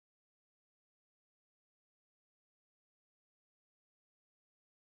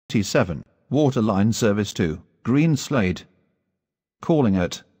T7, Waterline Service 2, Greenslade. Calling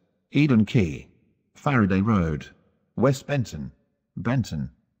at Eden Quay, Faraday Road, West Benton,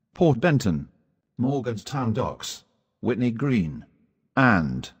 Port Benton, Morganstown Docks, Whitney Green,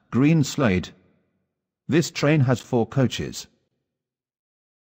 and Greenslade. This train has 4 coaches.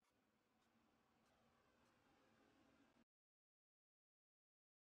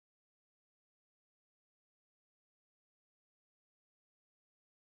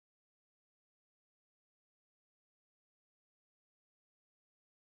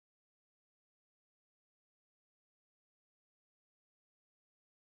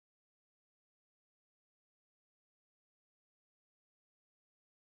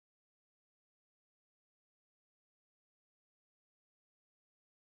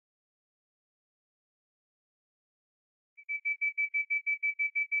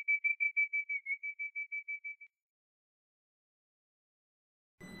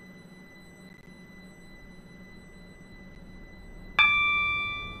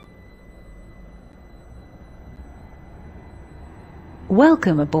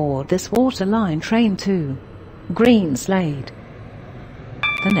 Welcome aboard this Waterline train to Greenslade.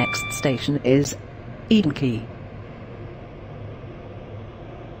 The next station is Eden Quay.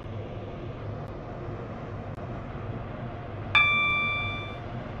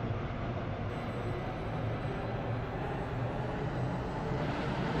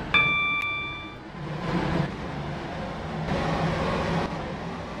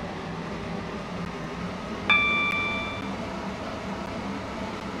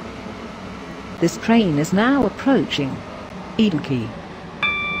 This train is now approaching Eden Quay.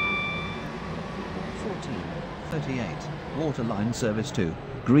 1438, Waterline Service 2,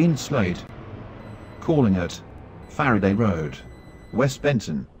 Greenslade. Calling at Faraday Road, West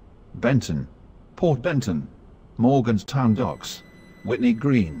Benton, Port Benton, Morganstown Docks, Whitney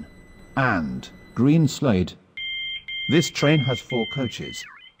Green, and Greenslade. This train has 4 coaches.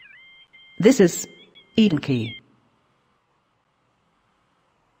 This is Eden Quay.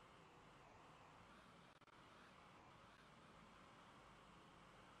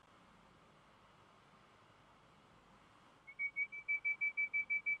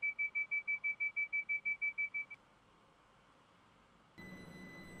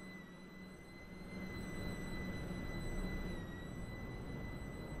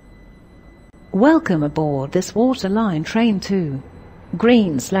 Welcome aboard this Waterline train to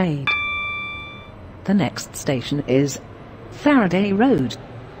Greenslade. The next station is Faraday Road.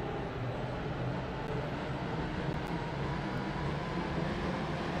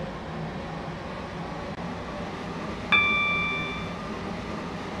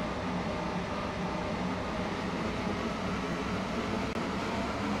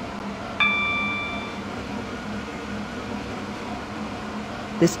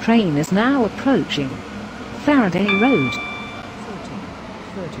 This train is now approaching Faraday Road.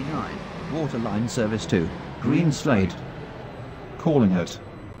 1439, Waterline Service 2, Greenslade. Calling at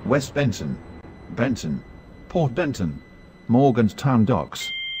West Benton, Port Benton, Morganstown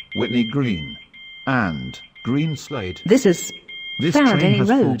Docks, Whitney Green, and Greenslade. This is This Faraday train has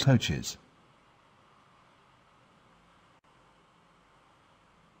Road. 4 coaches.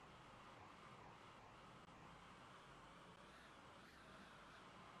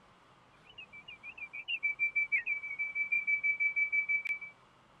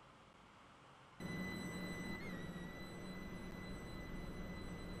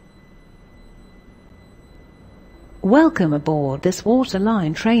 Welcome aboard this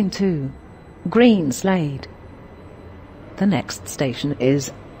Waterline train to Greenslade. The next station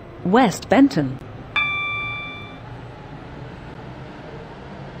is West Benton.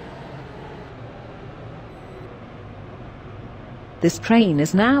 This train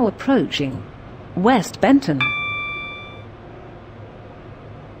is now approaching West Benton.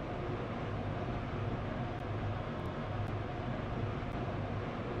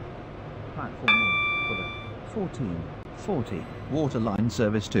 Platform 1440, Waterline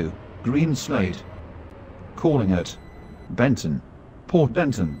Service 2, Greenslade. Calling at Port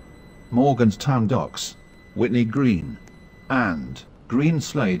Benton, Morganstown Docks, Whitney Green, and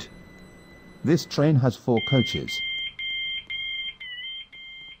Greenslade. This train has 4 coaches.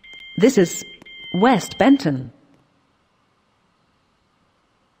 This is West Benton.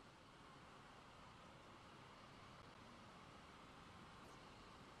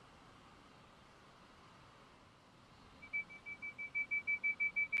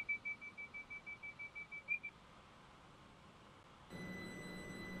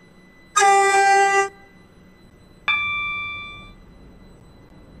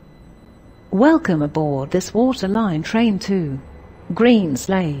 Welcome aboard this Waterline train to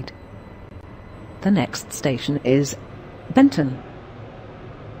Greenslade. The next station is Benton.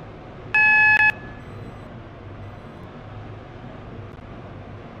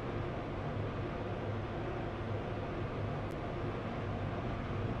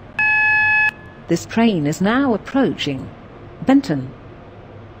 This train is now approaching Benton.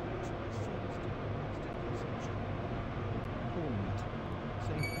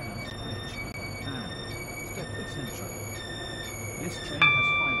 This train has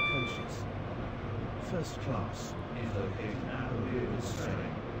 5 coaches. First class is located now in Newery.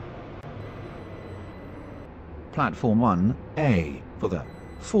 Platform 1A for the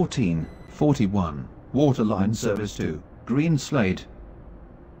 1441 Waterline service to Greenslade.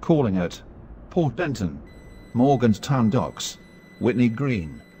 Calling at Port Benton, Morganstown Docks, Whitney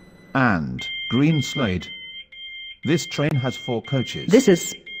Green, and Greenslade. This train has 4 coaches. This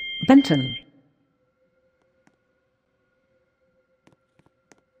is Benton.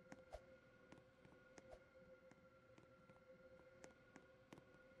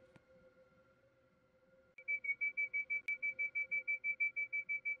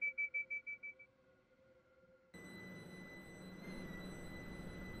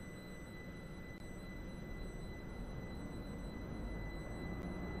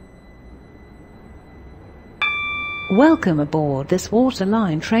 Welcome aboard this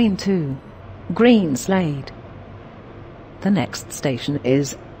Waterline train to Greenslade. The next station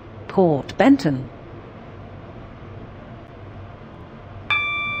is Port Benton.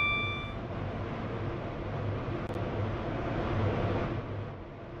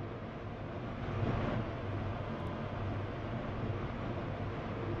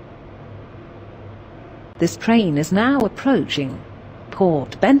 This train is now approaching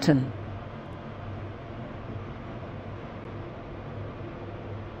Port Benton.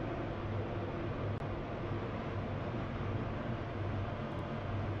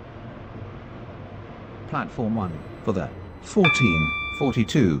 Platform 1 for the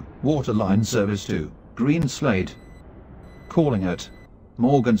 1442 Waterline service to Greenslade. Calling at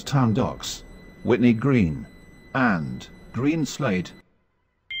Morganstown Docks, Whitney Green, and Greenslade.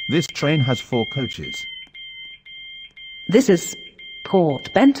 This train has 4 coaches. This is Port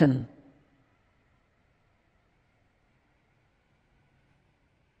Benton.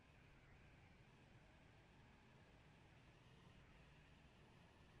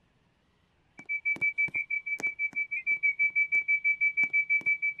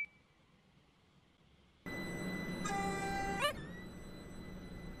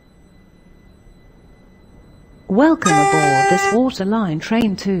 Welcome aboard this Waterline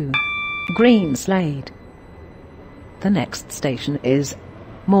train to Greenslade. The next station is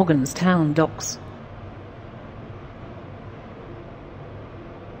Morganstown Docks.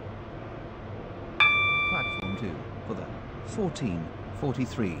 Platform 2 for the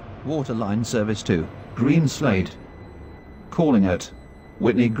 1443 Waterline service to Greenslade. Calling at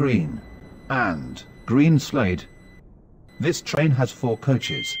Whitney Green and Greenslade. This train has 4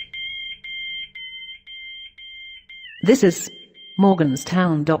 coaches. This is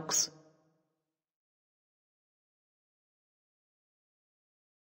Morganstown Docks.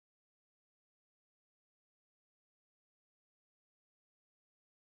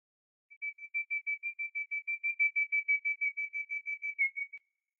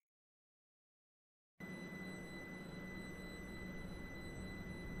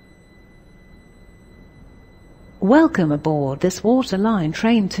 Welcome aboard this Waterline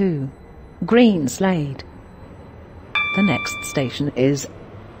train to Greenslade. The next station is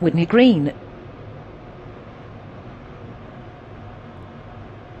Whitney Green.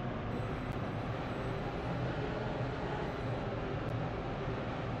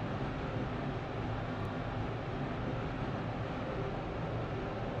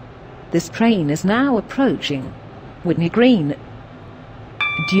 This train is now approaching Whitney Green.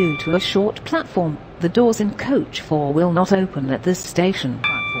 Due to a short platform, the doors in coach 4 will not open at this station.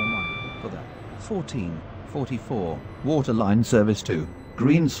 Platform 1 for the 1444 Waterline service to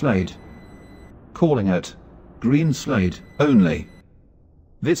Greenslade. Calling at Greenslade only.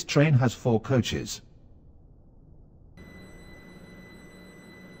 This train has 4 coaches.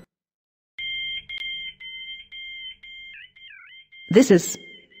 This is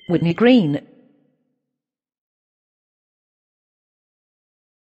Whitney Green.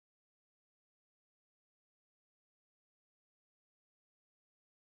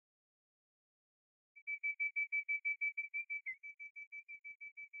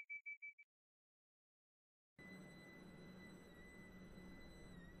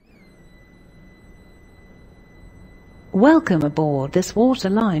 Welcome aboard this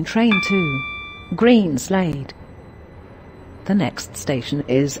Waterline train to Greenslade. The next station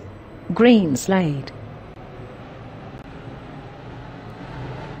is Greenslade.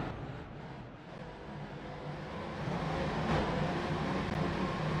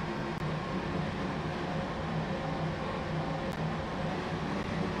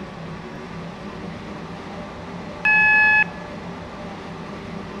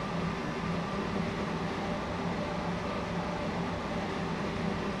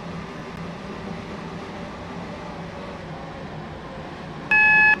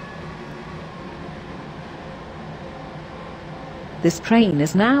 This train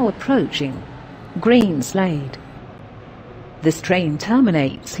is now approaching Greenslade. This train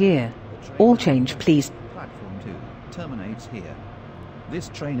terminates here. All change, please. Platform 2 terminates here. This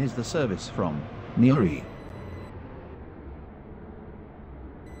train is the service from Newery.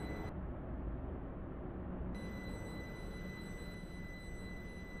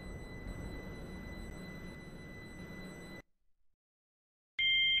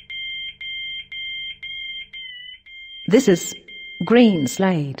 This is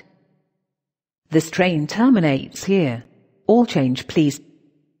Greenslade. This train terminates here. All change, please.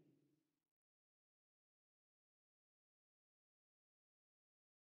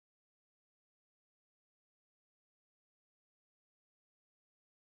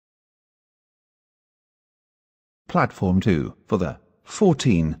 Platform 2 for the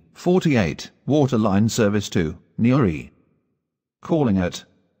 1448 Waterline service to Newery. Calling at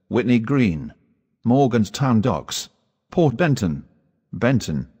Whitney Green, Morganstown Docks, Port Benton,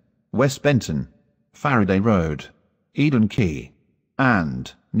 Benton, West Benton, Faraday Road, Eden Quay,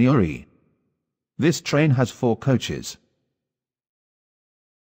 and Newery. This train has 4 coaches.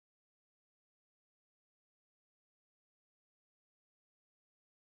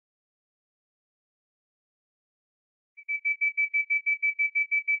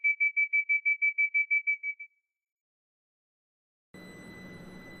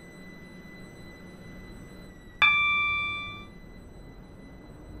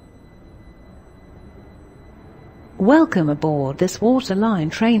 Welcome aboard this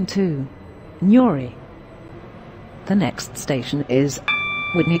Waterline train to Newery. The next station is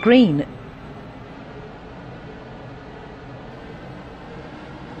Whitney Green.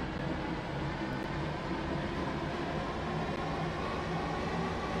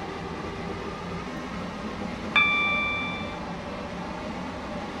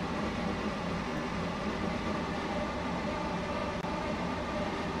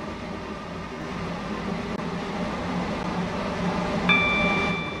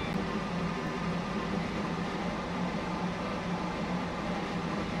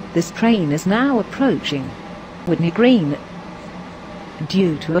 This train is now approaching Whitney Green.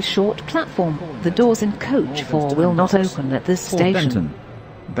 Due to a short platform, the doors in coach 4 will not open at this station. Benton,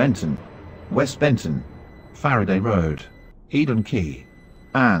 Benton, West Benton, Faraday Road, Eden Quay,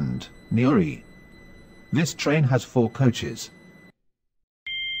 and Newery. This train has 4 coaches.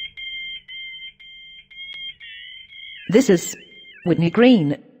 This is Whitney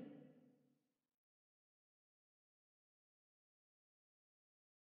Green.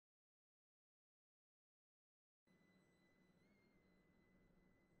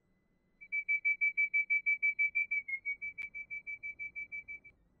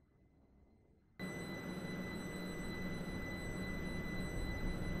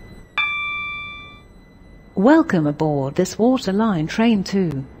 Welcome aboard this Waterline train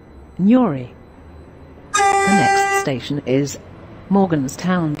to Newery. The next station is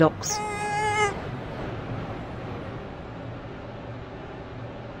Morganstown Docks.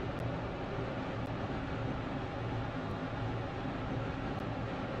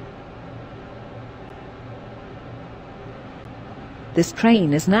 This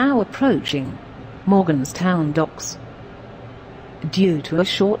train is now approaching Morganstown Docks. Due to a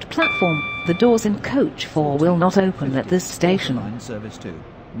short platform, the doors in coach 4 will not open at this station. Waterline service to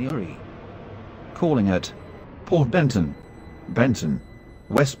Newery. Calling at Port Benton, Benton,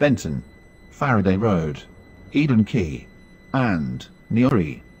 West Benton, Faraday Road, Eden Quay, and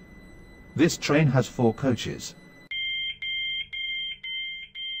Newery. This train has 4 coaches.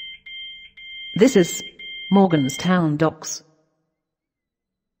 This is Morganstown Docks.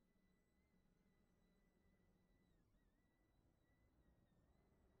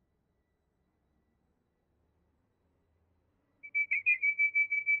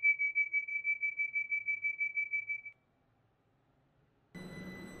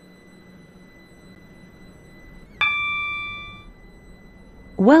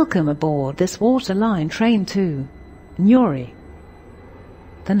 Welcome aboard this Waterline train to Newery.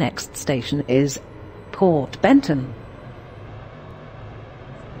 The next station is Port Benton.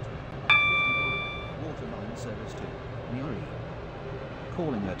 Waterline service to Newery.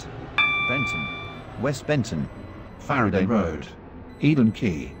 calling at Benton, West Benton, Faraday Road, Eden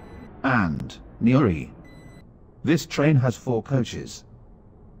Quay, and Newery. This train has 4 coaches.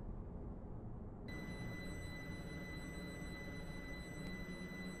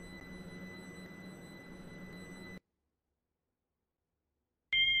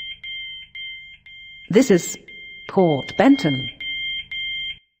 This is Port Benton.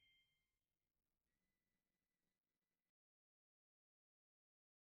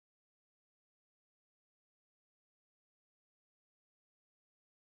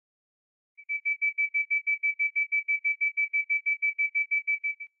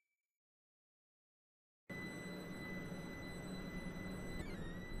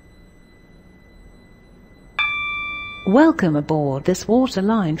 Welcome aboard this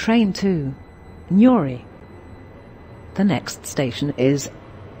Waterline train to Newery. The next station is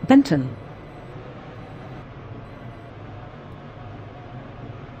Benton.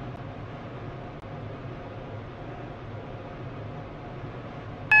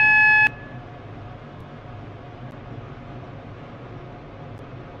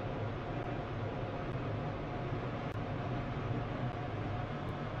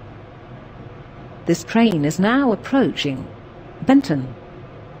 This train is now approaching Benton.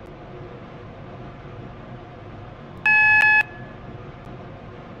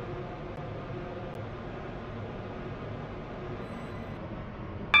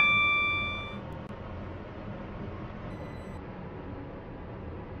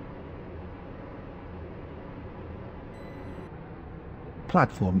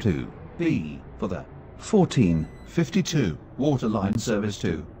 Platform 2, B, for the 1452 Waterline service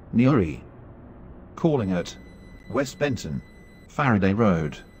to Newery. Calling at West Benton, Faraday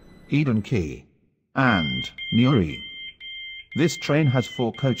Road, Eden Quay, and Newery. This train has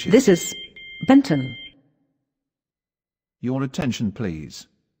 4 coaches. This is Benton. Your attention please.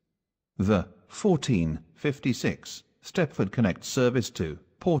 The 1456 Stepford Connect service to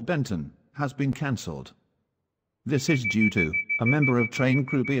Port Benton has been cancelled. This is due to a member of train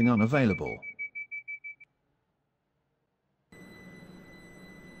crew being unavailable.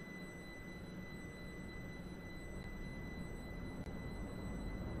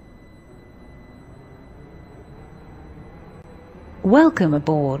 Welcome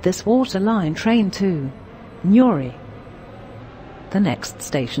aboard this Waterline train to Newery. The next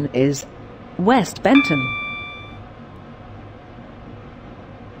station is West Benton.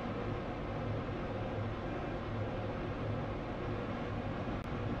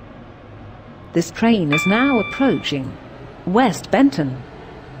 This train is now approaching West Benton.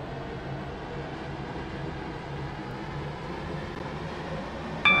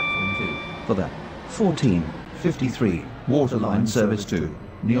 Platform 2 for the 1453 Waterline service to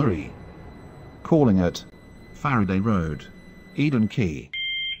Newery. Calling at Faraday Road, Eden Quay,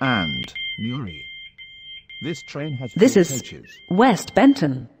 and Newery. This train has 4 This is coaches. West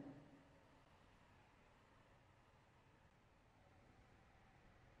Benton.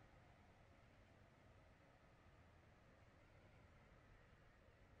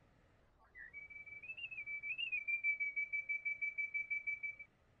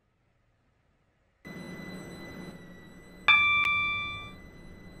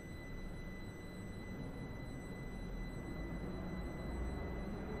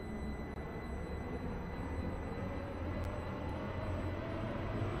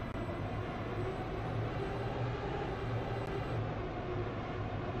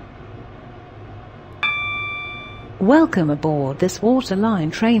 Welcome aboard this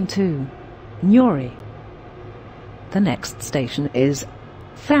Waterline train to Newery. The next station is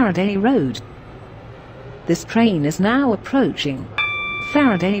Faraday Road. This train is now approaching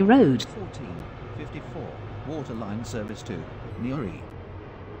Faraday Road. 1454 Waterline service to Newery.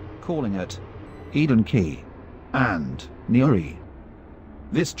 Calling at Eden Quay and Newery.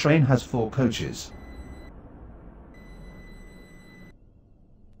 This train has 4 coaches.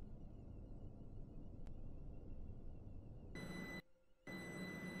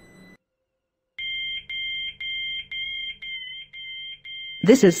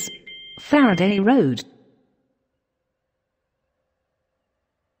 This is Faraday Road.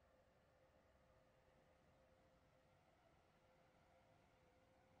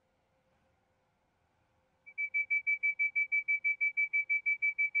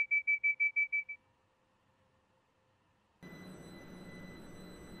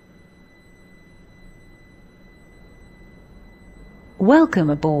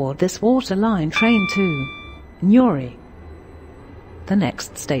 Welcome aboard this Waterline train to Newery. The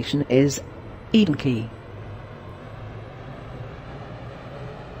next station is Eden Quay.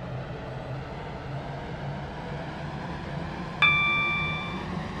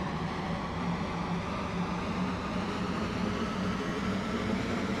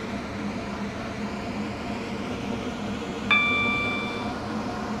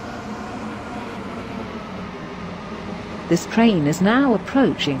 This train is now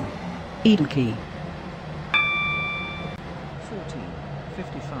approaching Edenkey.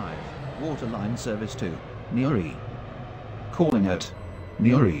 14:55. Waterline service to Newery. Calling at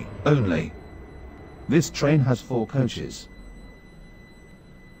Newery only. This train has 4 coaches.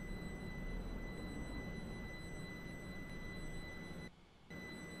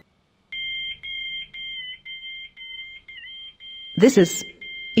 This is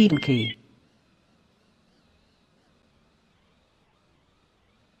Edenkey.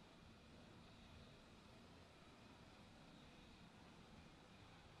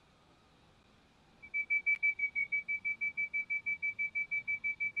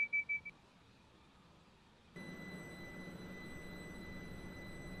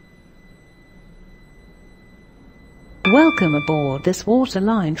 Welcome aboard this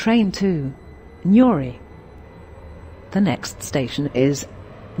Waterline train to Newery. The next station is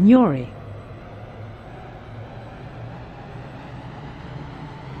Newery.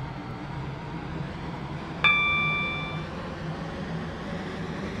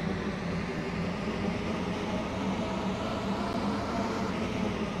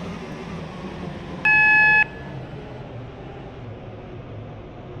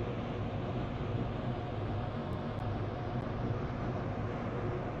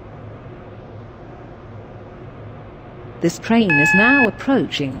 This train is now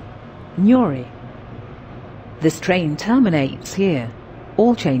approaching Newery. This train terminates here.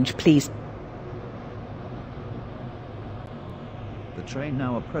 All change, please. The train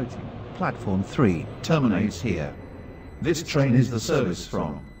now approaching platform 3 terminates here. This train is the service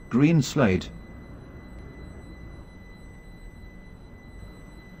from Greenslade.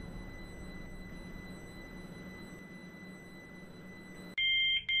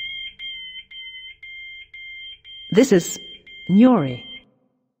 This is Newery.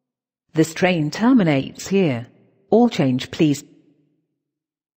 This train terminates here. All change, please.